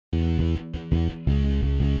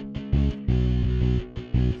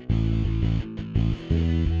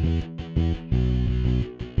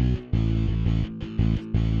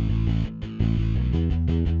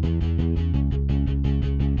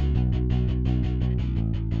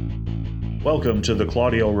Welcome to the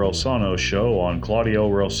Claudio Rosano Show on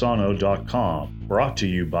ClaudioRosano.com, brought to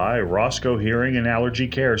you by Roscoe Hearing and Allergy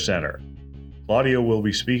Care Center. Claudio will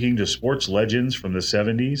be speaking to sports legends from the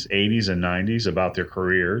 70s, 80s, and 90s about their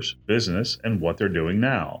careers, business, and what they're doing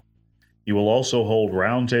now. He will also hold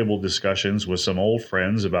roundtable discussions with some old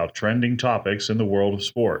friends about trending topics in the world of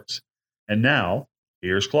sports. And now,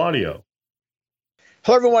 here's Claudio.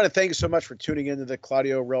 Hello, everyone, and thank you so much for tuning into the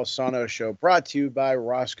Claudio Rosano Show, brought to you by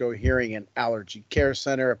Roscoe Hearing and Allergy Care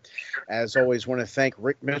Center. As always, want to thank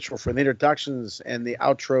Rick Mitchell for the introductions and the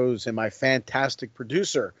outros, and my fantastic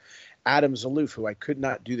producer, Adam Zaloof, who I could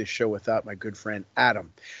not do the show without my good friend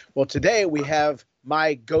Adam. Well, today we have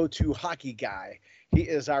my go-to hockey guy. He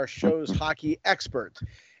is our show's hockey expert,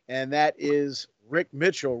 and that is Rick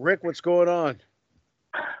Mitchell. Rick, what's going on?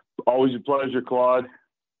 Always a pleasure, Claude.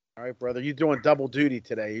 All right, brother. You're doing double duty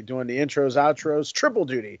today. You're doing the intros, outros, triple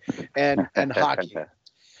duty, and hockey.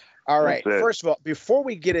 All right. First of all, before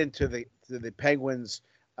we get into the Penguins,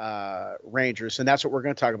 Rangers, and that's what we're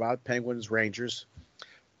going to talk about, Penguins, Rangers.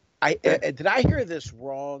 Did I hear this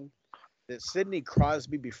wrong? That Sidney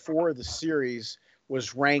Crosby, before the series,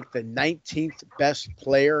 was ranked the 19th best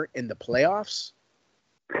player in the playoffs?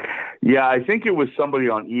 Yeah, I think it was somebody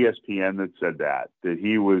on ESPN that said that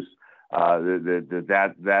he was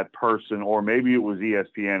that person, or maybe it was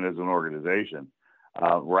ESPN as an organization,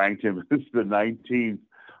 ranked him as the 19th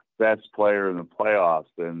best player in the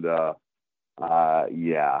playoffs. And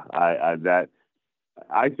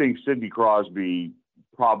I think Sidney Crosby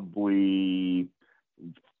probably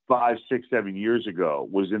 5, 6, 7 years ago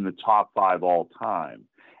was in the top 5 all time.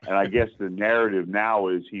 And I guess the narrative now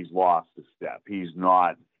is he's lost a step. He's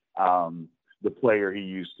not the player he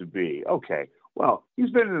used to be. Okay. Well,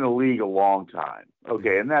 he's been in the league a long time,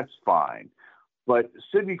 okay, and that's fine. But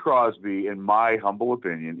Sidney Crosby, in my humble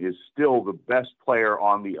opinion, is still the best player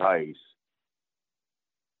on the ice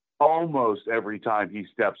almost every time he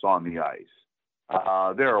steps on the ice.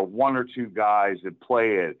 There are one or two guys that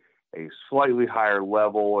play at a slightly higher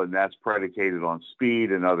level, and that's predicated on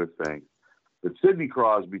speed and other things. But Sidney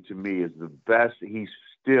Crosby, to me, is the best. He's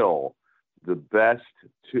still the best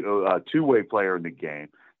two-way player in the game.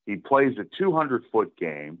 He plays a 200-foot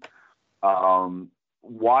game.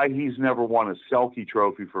 Why he's never won a Selke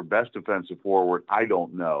Trophy for best defensive forward, I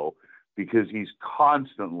don't know, because he's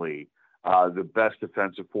constantly the best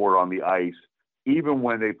defensive forward on the ice, even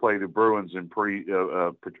when they play the Bruins and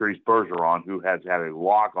Patrice Bergeron, who has had a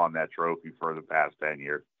lock on that trophy for the past 10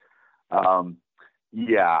 years.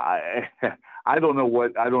 I don't know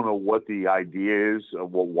what the idea is,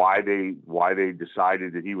 why they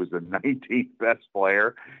decided that he was the 19th best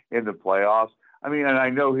player in the playoffs. I mean, and I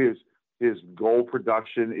know his goal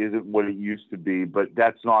production isn't what it used to be, but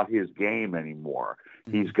that's not his game anymore.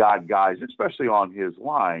 Mm-hmm. He's got guys, especially on his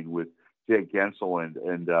line with Jake Gensel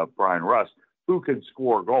and Brian Rust, who can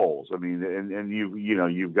score goals. I mean, and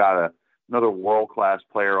you've got another world-class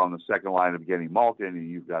player on the second line of Genny Malkin, and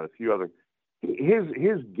you've got a few other.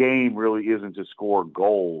 His game really isn't to score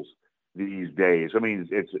goals these days. I mean,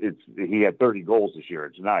 it's he had 30 goals this year.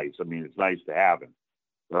 It's nice. I mean, it's nice to have him,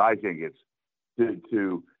 but I think it's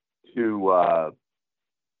to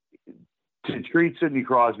treat Sidney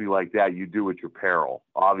Crosby like that. You do at your peril.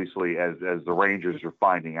 Obviously, as the Rangers are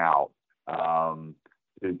finding out,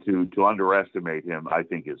 to underestimate him, I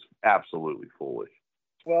think is absolutely foolish.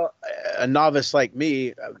 Well, a novice like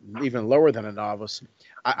me, even lower than a novice,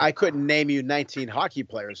 I couldn't name you 19 hockey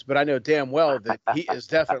players, but I know damn well that he is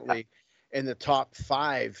definitely in the top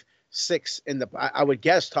 5, 6 in the. I would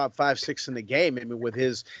guess top 5, 6 in the game. I mean, with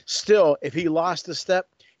his still, if he lost a step,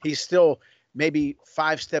 he's still maybe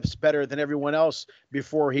 5 steps better than everyone else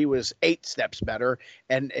before he was 8 steps better.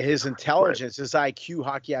 And his intelligence, his IQ,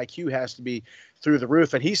 hockey IQ, has to be through the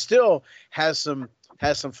roof, and he still has some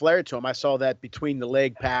flair to him. I saw that between the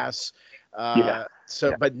leg pass. But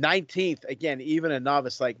 19th, again, even a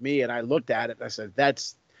novice like me, and I looked at it and I said,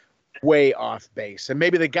 that's way off base. And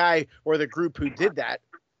maybe the guy or the group who did that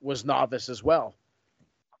was novice as well.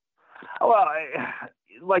 Well,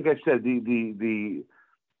 like I said, the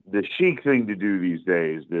chic thing to do these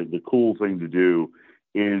days, the cool thing to do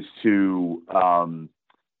is to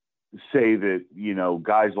say that,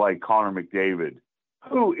 guys like Connor McDavid,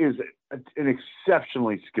 who is an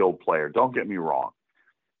exceptionally skilled player, don't get me wrong.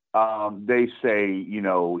 They say,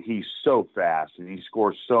 he's so fast and he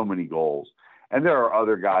scores so many goals. And there are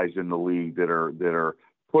other guys in the league that are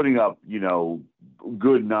putting up,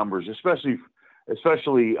 good numbers, especially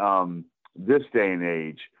this day and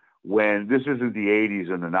age, when this isn't the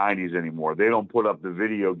 80s and the 90s anymore. They don't put up the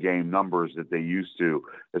video game numbers that they used to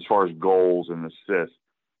as far as goals and assists.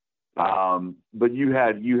 But you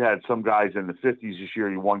had some guys in the 50s this year,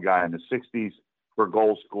 and one guy in the 60s for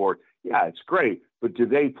goals scored. Yeah, it's great, but do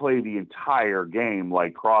they play the entire game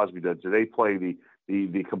like Crosby does? Do they play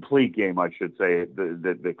the complete game, I should say,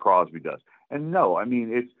 that Crosby does? And no, I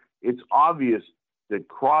mean it's obvious that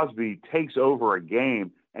Crosby takes over a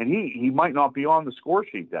game, and he might not be on the score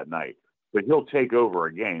sheet that night, but he'll take over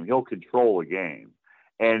a game. He'll control a game.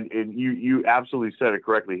 And you absolutely said it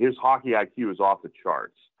correctly. His hockey IQ is off the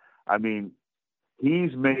charts. I mean,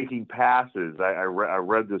 he's making passes. I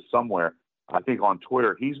read this somewhere, I think on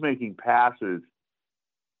Twitter. He's making passes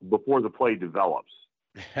before the play develops.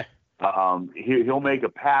 He'll make a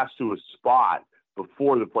pass to a spot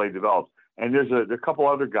before the play develops. And there's a couple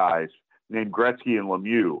other guys named Gretzky and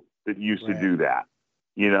Lemieux that used to do that.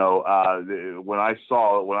 You know, when I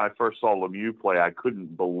first saw Lemieux play, I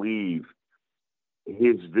couldn't believe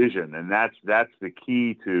his vision, and that's the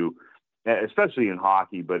key to, especially in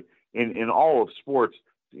hockey, but in all of sports,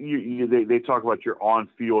 they talk about your on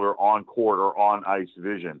field or on court or on ice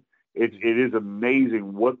vision. It is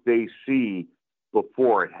amazing what they see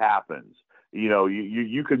before it happens. You know,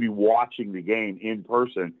 you could be watching the game in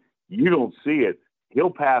person, you don't see it.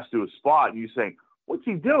 He'll pass to a spot, and you say, "What's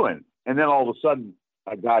he doing?" And then all of a sudden,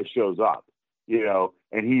 a guy shows up. You know,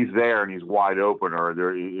 and he's there and he's wide open,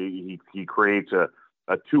 or he creates a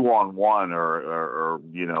 2-on-1 or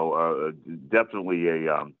you know, definitely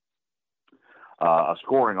a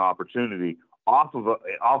scoring opportunity off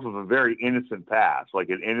of a very innocent pass, like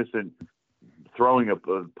an innocent throwing a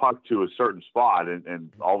puck to a certain spot,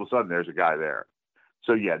 and all of a sudden there's a guy there.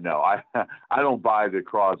 So yeah, no, I don't buy that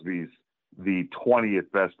Crosby's the 20th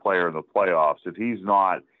best player in the playoffs. If he's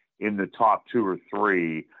not in the top 2 or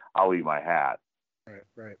 3, I'll eat my hat.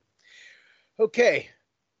 Right. Okay.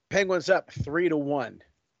 Penguins up 3-1.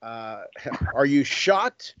 Are you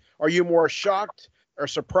shocked? Are you more shocked or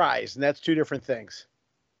surprised? And that's two different things.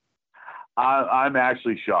 I'm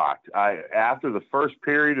actually shocked. After the first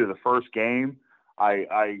period of the first game,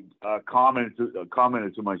 I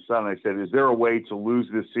commented to my son. I said, "Is there a way to lose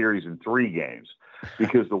this series in 3 games?"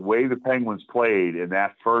 Because the way the Penguins played in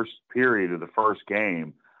that first period of the first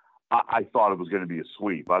game, I thought it was going to be a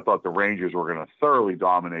sweep. I thought the Rangers were going to thoroughly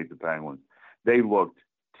dominate the Penguins. They looked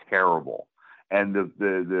terrible, and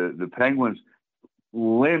the Penguins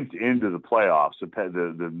limped into the playoffs.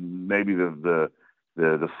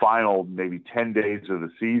 The final maybe 10 days of the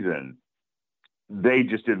season, they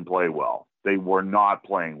just didn't play well. They were not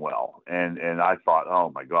playing well, and I thought, oh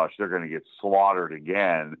my gosh, they're going to get slaughtered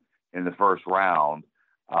again in the first round.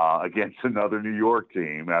 Against another New York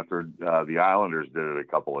team after the Islanders did it a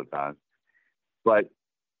couple of times. But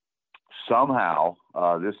somehow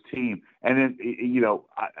this team, and then, you know,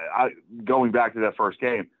 I going back to that first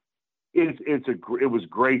game, it was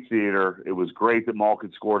great theater. It was great that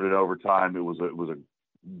Malkin scored in overtime. It was a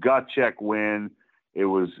gut check win. It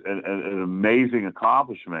was an amazing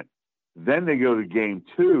accomplishment. Then they go to game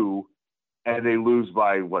 2, and they lose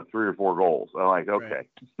by 3 or 4 goals. I'm like, okay,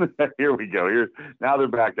 right. Here we go. Now they're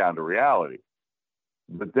back down to reality.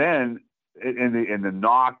 But then, and the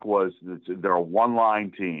knock was they're a one-line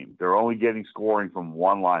team. They're only getting scoring from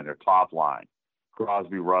one line, their top line: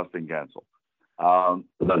 Crosby, Rust, and Gensel.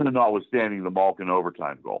 Notwithstanding the Malkin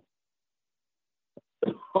overtime goal.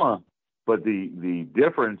 But the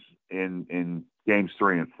difference in games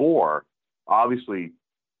 3 and 4, obviously,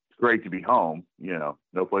 it's great to be home. You know,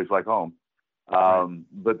 no place like home.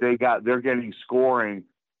 But they're getting scoring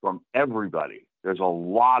from everybody. There's a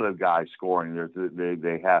lot of guys scoring.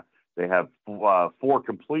 They have 4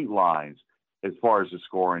 complete lines as far as the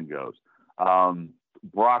scoring goes.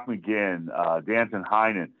 Brock McGinn, Danton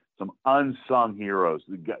Heinen, some unsung heroes,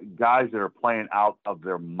 the guys that are playing out of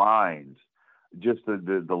their minds. Just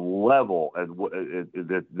the level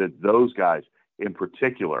that those guys in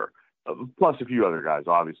particular, plus a few other guys,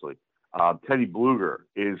 obviously. Teddy Bluger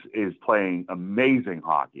is playing amazing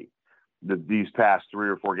hockey these past 3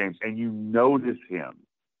 or 4 games, and you notice him.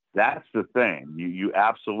 That's the thing. You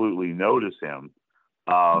absolutely notice him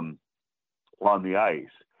on the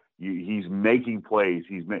ice. He's making plays.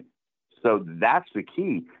 So that's the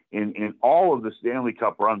key. In all of the Stanley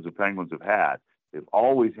Cup runs the Penguins have had, they've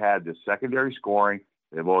always had the secondary scoring.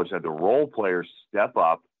 They've always had the role players step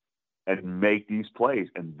up and make these plays.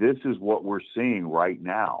 And this is what we're seeing right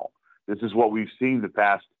now. This is what we've seen the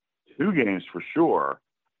past 2 games for sure.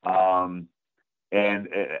 And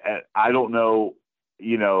I don't know,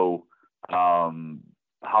 you know,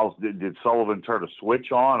 how did Sullivan turn a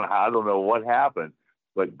switch on? I don't know what happened,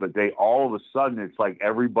 but they all of a sudden, it's like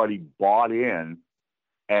everybody bought in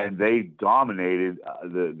and they dominated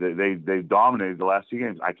they dominated the last 2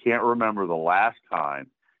 games. I can't remember the last time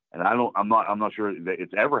and I'm not sure that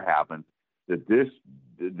it's ever happened that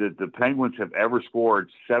the Penguins have ever scored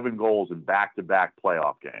 7 goals in back-to-back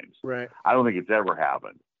playoff games. Right. I don't think it's ever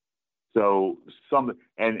happened. So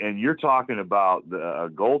and you're talking about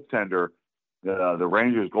the goaltender, the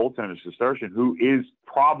Rangers goaltender Shesterkin, who is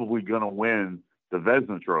probably going to win the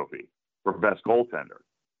Vezina Trophy for best goaltender.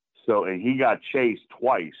 So, and he got chased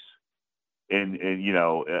twice in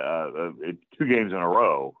 2 games in a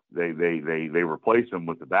row. They replaced him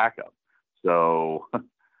with the backup. So,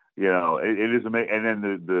 it is amazing. And then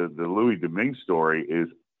the Louis Domingue story is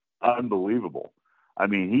unbelievable. I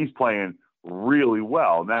mean, he's playing really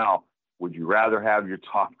well. Now, would you rather have your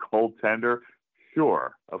top goaltender?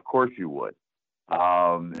 Sure, of course you would.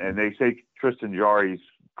 And they say Tristan Jarry's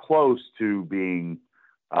close to being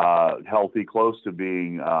healthy, close to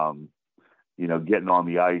being, getting on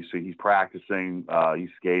the ice. So he's practicing, he's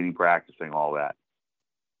skating, practicing, all that.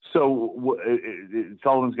 So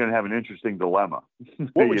Sullivan's going to have an interesting dilemma.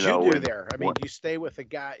 What would you do there? I mean, you stay with a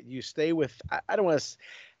guy. You stay with. I don't want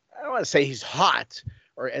to say he's hot,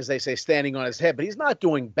 or as they say, standing on his head, but he's not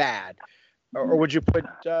doing bad. Or would you put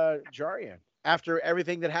Jarry in? After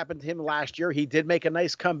everything that happened to him last year, he did make a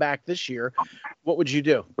nice comeback this year. What would you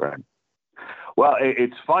do? Right. Well,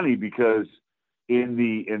 it's funny because in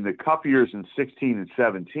the Cup years in 16 and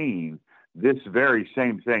 17, this very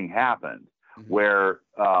same thing happened, where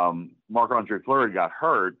Marc-Andre Fleury got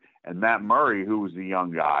hurt, and Matt Murray, who was the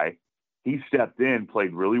young guy, he stepped in,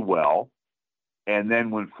 played really well, and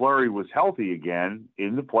then when Fleury was healthy again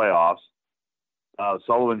in the playoffs,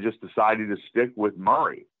 Sullivan just decided to stick with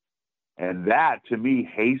Murray. And that, to me,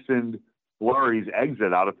 hastened Fleury's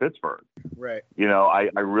exit out of Pittsburgh. Right.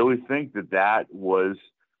 I really think that was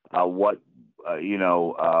what,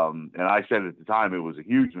 and I said at the time it was a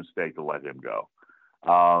huge mistake to let him go.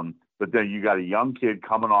 But then you got a young kid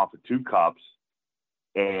coming off of 2 cups,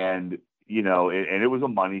 and, and it was a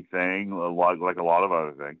money thing, like a lot of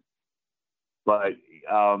other things. But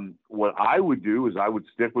what I would do is I would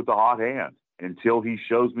stick with the hot hand until he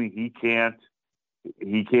shows me he can't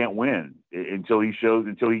win, until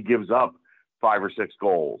he gives up 5 or 6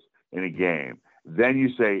 goals in a game. Then you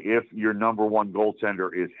say, if your number one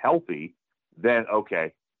goaltender is healthy, then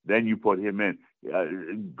okay, then you put him in.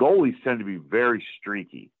 Goalies tend to be very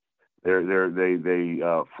streaky.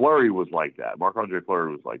 Fleury was like that. Marc-Andre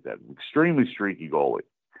Fleury was like that. Extremely streaky goalie.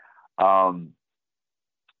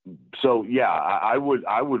 So yeah, I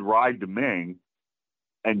would ride Domingue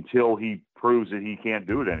until he proves that he can't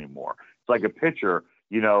do it anymore. It's like a pitcher,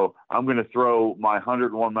 I'm going to throw my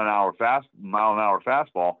 101 mile an hour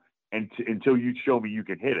fastball until you show me you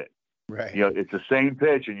can hit it. Right. It's the same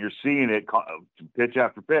pitch and you're seeing it pitch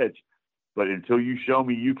after pitch, but until you show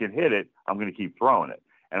me you can hit it, I'm going to keep throwing it.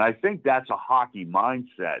 And I think that's a hockey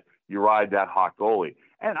mindset. You ride that hot goalie.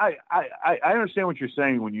 And I understand what you're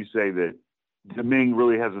saying when you say that Domingue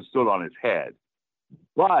really hasn't stood on his head,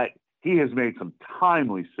 but he has made some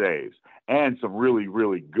timely saves and some really,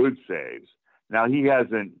 really good saves. Now he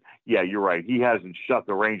hasn't, yeah, you're right. He hasn't shut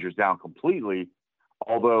the Rangers down completely,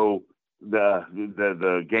 although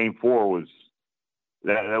the game 4 was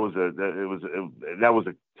that was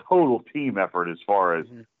a total team effort as far as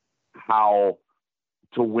how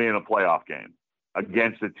to win a playoff game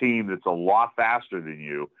against a team that's a lot faster than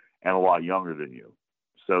you and a lot younger than you.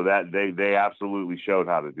 So that they absolutely showed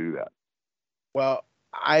how to do that. Well,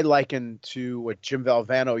 I liken to what Jim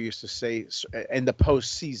Valvano used to say in the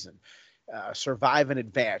postseason. Survive and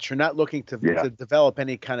advance. You're not looking to develop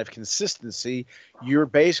any kind of consistency. You're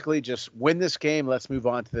basically just win this game. Let's move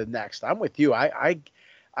on to the next. I'm with you. I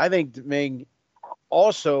think Domingue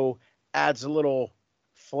also adds a little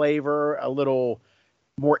flavor, a little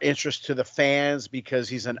more interest to the fans because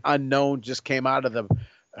he's an unknown, just came out of the,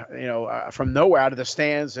 from nowhere out of the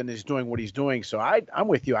stands and is doing what he's doing. So I'm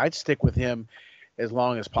with you. I'd stick with him as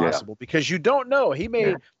long as possible because you don't know. He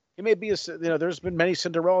may be there's been many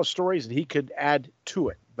Cinderella stories and he could add to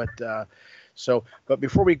it. But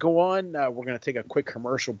before we go on, we're going to take a quick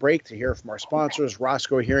commercial break to hear from our sponsors,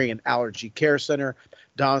 Roscoe Hearing and Allergy Care Center,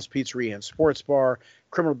 Don's Pizzeria and Sports Bar,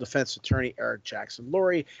 criminal defense attorney Eric Jackson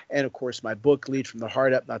Laurie, and of course my book, Lead from the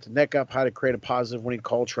Heart Up, Not the Neck Up, How to Create a Positive Winning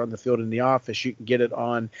Culture on the Field and in the Office. You can get it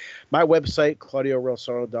on my website,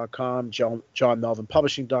 ClaudioRelsano.com,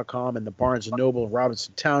 JohnMelvinPublishing.com, and the Barnes & Noble in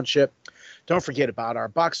Robinson Township. Don't forget about our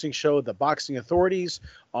boxing show, The Boxing Authorities,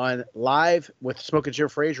 on live with Smokin' Jim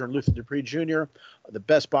Frazier and Luther Dupree Jr., the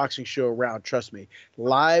best boxing show around, trust me,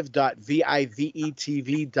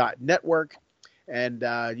 live.vivetv.network. And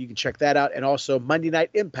you can check that out. And also Monday Night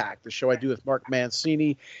Impact, the show I do with Mark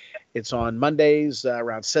Mancini. It's on Mondays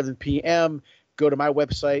around 7 p.m. go to my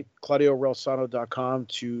website, claudiorelsano.com,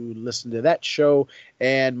 to listen to that show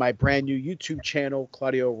and my brand new YouTube channel,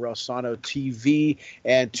 Claudio Relsano TV,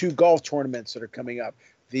 and 2 golf tournaments that are coming up.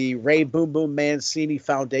 The Ray Boom Boom Mancini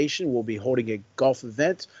Foundation will be holding a golf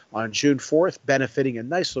event on June 4th, benefiting a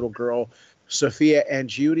nice little girl, Sophia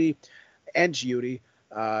Angiuti,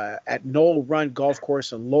 at Knoll Run Golf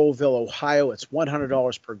Course in Lowellville, Ohio. It's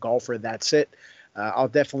 $100 per golfer. That's it. I'll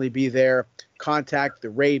definitely be there. Contact the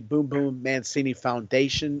Ray Boom Boom Mancini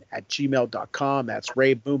Foundation at gmail.com. That's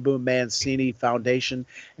Ray Boom Boom Mancini Foundation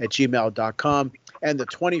at gmail.com. And the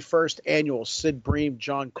 21st annual Sid Bream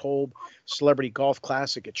John Kolb Celebrity Golf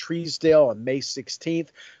Classic at Treesdale on May 16th.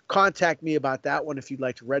 Contact me about that one if you'd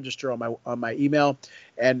like to register on my email.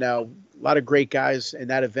 And a lot of great guys in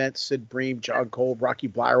that event. Sid Bream, John Kolb, Rocky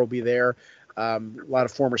Blyer will be there. A lot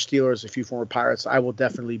of former Steelers, a few former Pirates. I will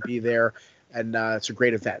definitely be there. And it's a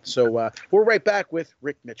great event. So we're right back with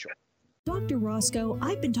Rick Mitchell. Dr. Roscoe,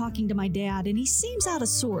 I've been talking to my dad, and he seems out of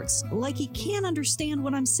sorts, like he can't understand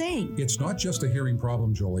what I'm saying. It's not just a hearing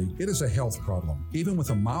problem, Jolie. It is a health problem. Even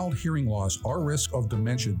with a mild hearing loss, our risk of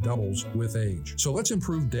dementia doubles with age. So let's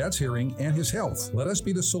improve Dad's hearing and his health. Let us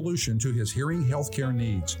be the solution to his hearing healthcare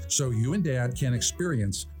needs, so you and Dad can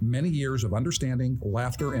experience many years of understanding,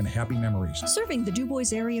 laughter, and happy memories. Serving the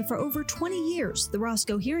DuBois area for over 20 years, the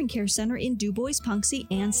Roscoe Hearing Care Center in DuBois, Punxsutawney,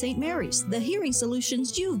 and St. Mary's. The hearing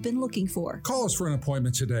solutions you've been looking for. Call us for an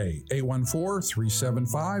appointment today,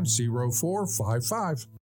 814-375-0455.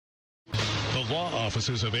 The law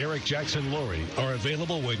offices of Eric Jackson Lurie are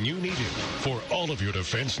available when you need it for all of your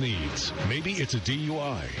defense needs. Maybe it's a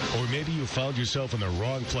DUI, or maybe you found yourself in the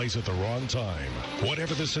wrong place at the wrong time.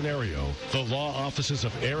 Whatever the scenario, the law offices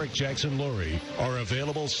of Eric Jackson Lurie are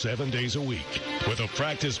available 7 days a week. With a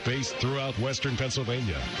practice based throughout Western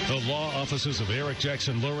Pennsylvania, the law offices of Eric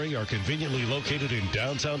Jackson Lurie are conveniently located in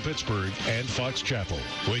downtown Pittsburgh and Fox Chapel.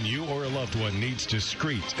 When you or a loved one needs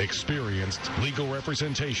discreet, experienced legal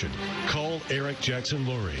representation, call Eric Jackson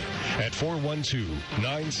Lurie at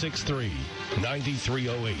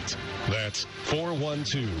 412-963-9308. That's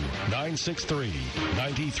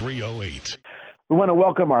 412-963-9308. We want to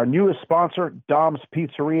welcome our newest sponsor, Dom's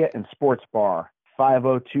Pizzeria and Sports Bar,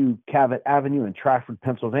 502 Cavett Avenue in Trafford,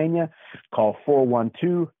 Pennsylvania. Call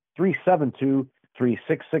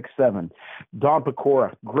 412-372-3667. Dom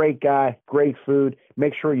Pecora, great guy, great food.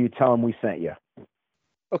 Make sure you tell him we sent you.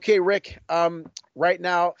 Okay, Rick, right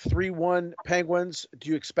now, 3-1 Penguins. Do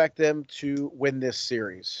you expect them to win this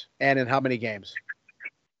series? And in how many games?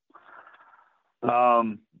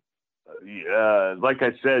 Like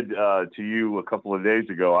I said to you a couple of days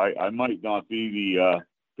ago, I might not be the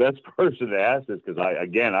best person to ask this because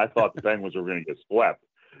I thought the Penguins were going to get swept.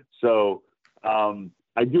 So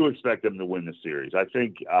I do expect them to win the series. I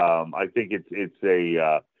think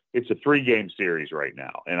it's a 3-game series right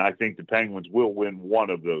now, and I think the Penguins will win one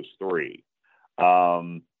of those 3.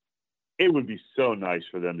 It would be so nice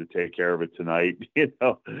for them to take care of it tonight,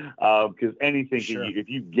 because anything Sure. if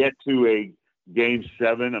you get to a Game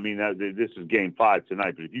 7, I mean, this is Game 5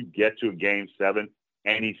 tonight, but if you get to a Game 7,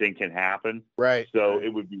 anything can happen. Right. So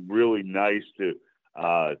it would be really nice to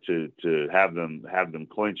have them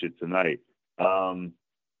clinch it tonight. I'm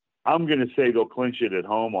going to say they'll clinch it at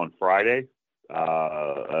home on Friday.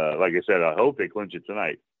 Like I said, I hope they clinch it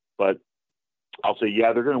tonight, but I'll say,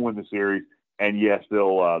 yeah, they're going to win the series, and yes,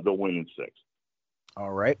 they'll win in 6.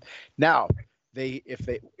 All right. Now,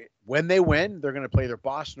 when they win, they're going to play either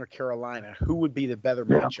Boston or Carolina. Who would be the better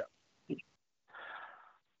matchup?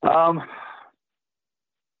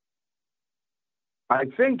 I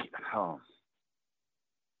think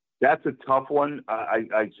that's a tough one.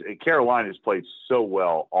 Carolina's played so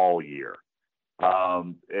well all year.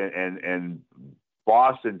 And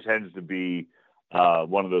Boston tends to be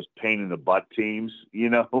one of those pain in the butt teams,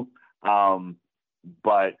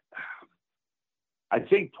 but I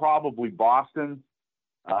think probably Boston,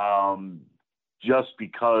 just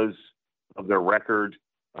because of their record,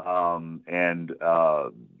 and I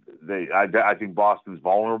think Boston's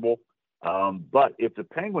vulnerable. But if the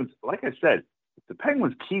Penguins, like I said, if the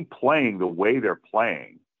Penguins keep playing the way they're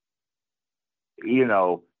playing,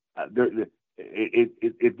 it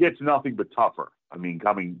gets nothing but tougher. I mean,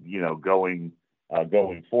 going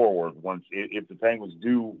forward, if the Penguins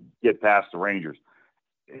do get past the Rangers,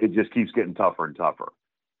 it just keeps getting tougher and tougher.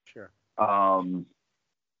 Sure. I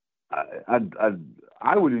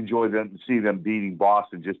would enjoy see them beating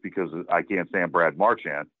Boston just because I can't stand Brad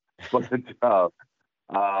Marchand, but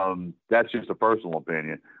that's just a personal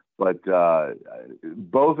opinion. But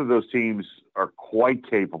both of those teams are quite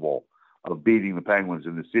capable of beating the Penguins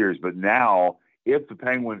in the series. But now, if the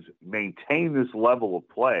Penguins maintain this level of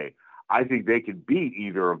play, I think they could beat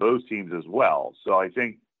either of those teams as well. So I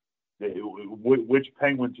think which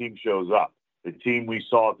Penguin team shows up? The team we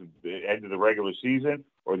saw at the end of the regular season,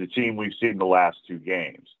 or the team we've seen the last two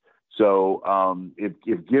games? So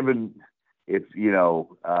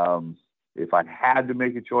if I had to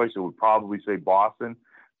make a choice, I would probably say Boston,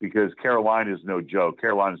 because Carolina is no joke.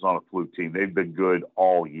 Carolina's not a fluke team. They've been good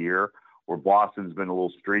all year, where Boston's been a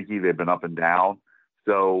little streaky. They've been up and down.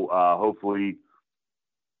 So hopefully,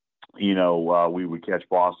 we would catch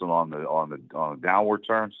Boston on the downward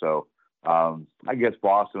turn. So I guess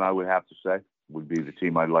Boston, I would have to say, would be the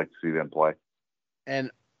team I'd like to see them play. And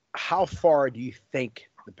how far do you think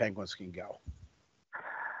the Penguins can go?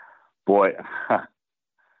 Boy,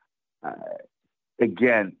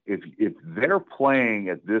 again, if they're playing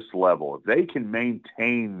at this level, if they can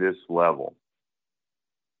maintain this level,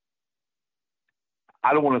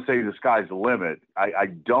 I don't want to say the sky's the limit. I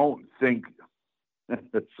don't think.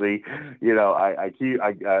 Let's see,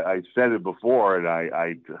 I said it before, and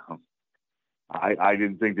I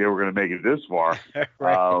didn't think they were going to make it this far.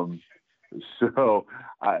 Right. So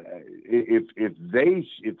if they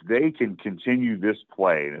can continue this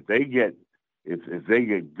play, and if they get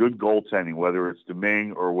good goaltending, whether it's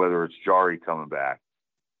Domingue or whether it's Jari coming back,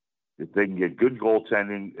 if they can get good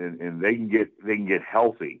goaltending and they can get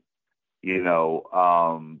healthy,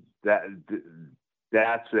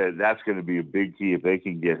 that's going to be a big key. If they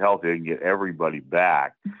can get healthy, they can get everybody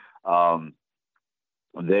back. They've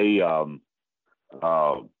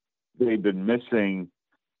been missing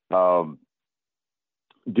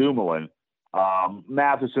Dumoulin,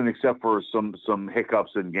 Matheson, except for some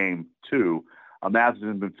hiccups in game 2.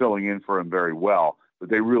 Matheson's been filling in for him very well, but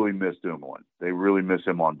they really miss Dumoulin. They really miss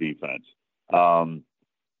him on defense.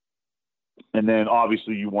 And then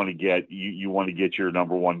obviously you want to get your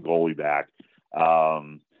number one goalie back.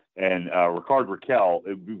 And Ricard Raquel,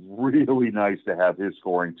 it'd be really nice to have his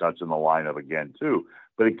scoring touch in the lineup again too.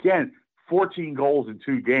 But again, 14 goals in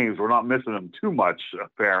 2 games. We're not missing them too much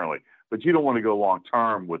apparently, but you don't want to go long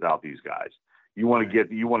term without these guys. You want to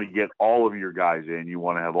get all of your guys in. You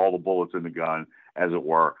want to have all the bullets in the gun, as it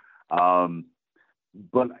were.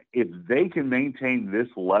 But if they can maintain this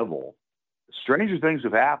level, stranger things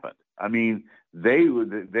have happened. I mean, they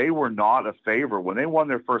were not a favorite when they won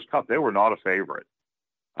their first cup. They were not a favorite.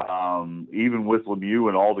 Even with Lemieux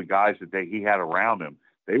and all the guys that he had around him,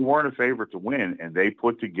 they weren't a favorite to win, and they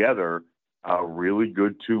put together a really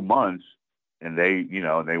good 2 months, and they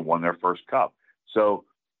won their first cup. So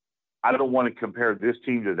I don't want to compare this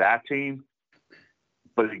team to that team,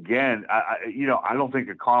 but again, I don't think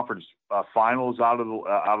a conference final is out of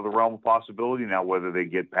the realm of possibility. Now, whether they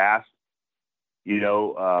get past,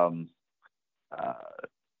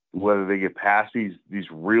 whether they get past these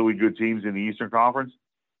really good teams in the Eastern Conference,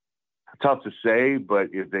 tough to say. But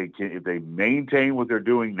if they maintain what they're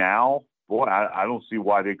doing now, boy, I don't see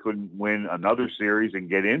why they couldn't win another series and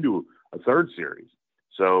get into a third series.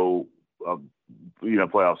 So,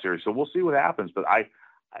 playoff series. So we'll see what happens. But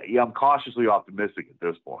I'm cautiously optimistic at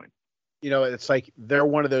this point. It's like they're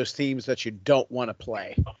one of those teams that you don't want to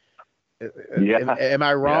play. Yeah. Am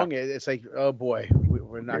I wrong? Yeah. It's like, oh boy, we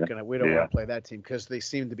don't want to play that team because they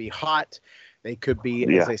seem to be hot. They could be,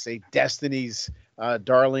 as they say, Destiny's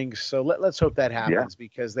darlings. So let's hope that happens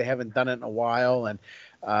because they haven't done it in a while. And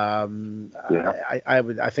I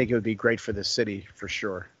think it would be great for the city for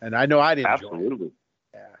sure. And I know I'd enjoy Absolutely. it.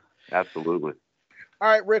 Yeah. Absolutely. All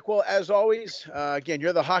right, Rick. Well, as always, again,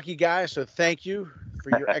 you're the hockey guy, so thank you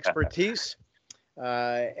for your expertise.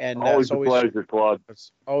 And always a pleasure, Claude.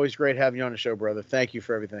 It's always great having you on the show, brother. Thank you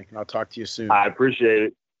for everything, and I'll talk to you soon. I appreciate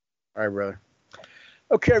it. All right, brother.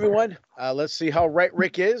 Okay, everyone. Let's see how right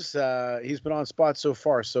Rick is. He's been on spot so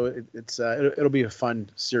far, so it'll be a fun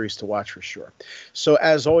series to watch for sure. So,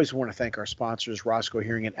 as always, we want to thank our sponsors: Roscoe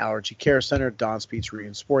Hearing and Allergy Care Center, Don's Pizzeria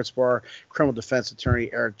and Sports Bar, criminal defense attorney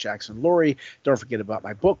Eric Jackson Laurie. Don't forget about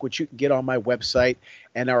my book, which you can get on my website,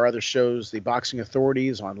 and our other shows: The Boxing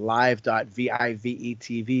Authorities on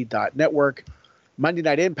live.vivetv.network, Monday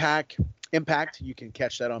Night Impact, you can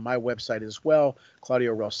catch that on my website as well,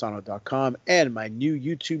 ClaudioRelsano.com, and my new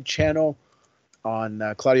YouTube channel on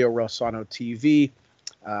Claudio Relsano TV.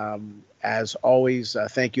 As always,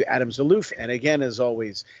 thank you, Adam Zaloof. And again, as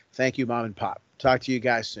always, thank you, Mom and Pop. Talk to you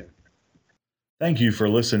guys soon. Thank you for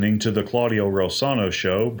listening to the Claudio Relsano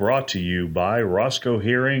Show, brought to you by Roscoe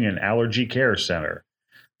Hearing and Allergy Care Center.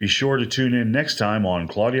 Be sure to tune in next time on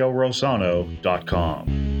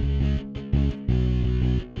ClaudioRelsano.com.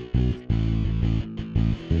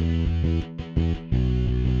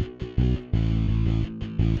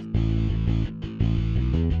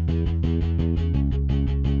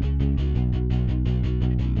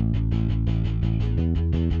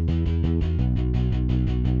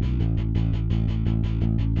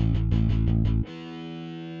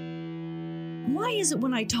 is it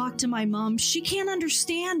when I talk to my mom, she can't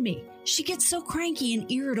understand me? She gets so cranky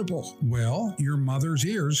and irritable. Well, your mother's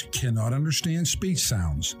ears cannot understand speech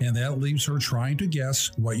sounds, and that leaves her trying to guess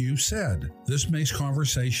what you said. This makes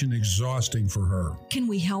conversation exhausting for her. Can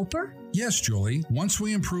we help her? Yes, Julie. Once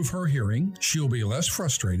we improve her hearing, she'll be less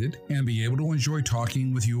frustrated and be able to enjoy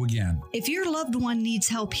talking with you again. If your loved one needs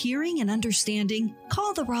help hearing and understanding,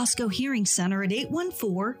 call the Roscoe Hearing Center at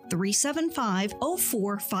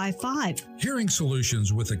 814-375-0455. Hearing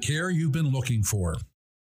solutions with the care you've been looking for.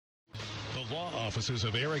 The law offices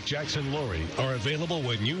of Eric Jackson Laurie are available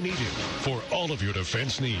when you need him for all of your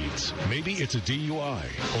defense needs. Maybe it's a DUI,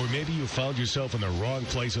 or maybe you found yourself in the wrong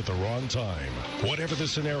place at the wrong time. Whatever the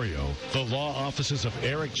scenario, the law offices of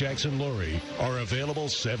Eric Jackson Laurie are available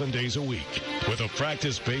 7 days a week. With a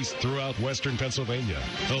practice based throughout Western Pennsylvania,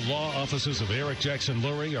 the law offices of Eric Jackson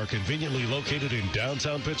Laurie are conveniently located in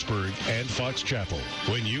downtown Pittsburgh and Fox Chapel.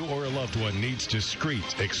 When you or a loved one needs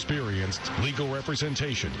discreet, experienced legal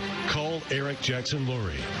representation, call Eric Jackson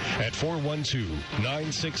Laurie at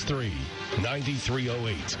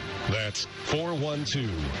 412-963-9308. That's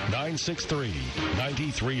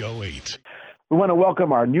 412-963-9308. We want to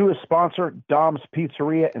welcome our newest sponsor, Dom's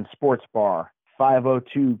Pizzeria and Sports Bar,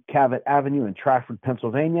 502 Cavett Avenue in Trafford,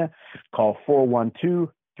 Pennsylvania. Call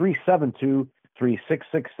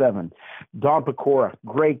 412-372-3667. Dom Pecora,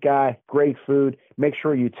 great guy, great food. Make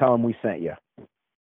sure you tell him we sent you.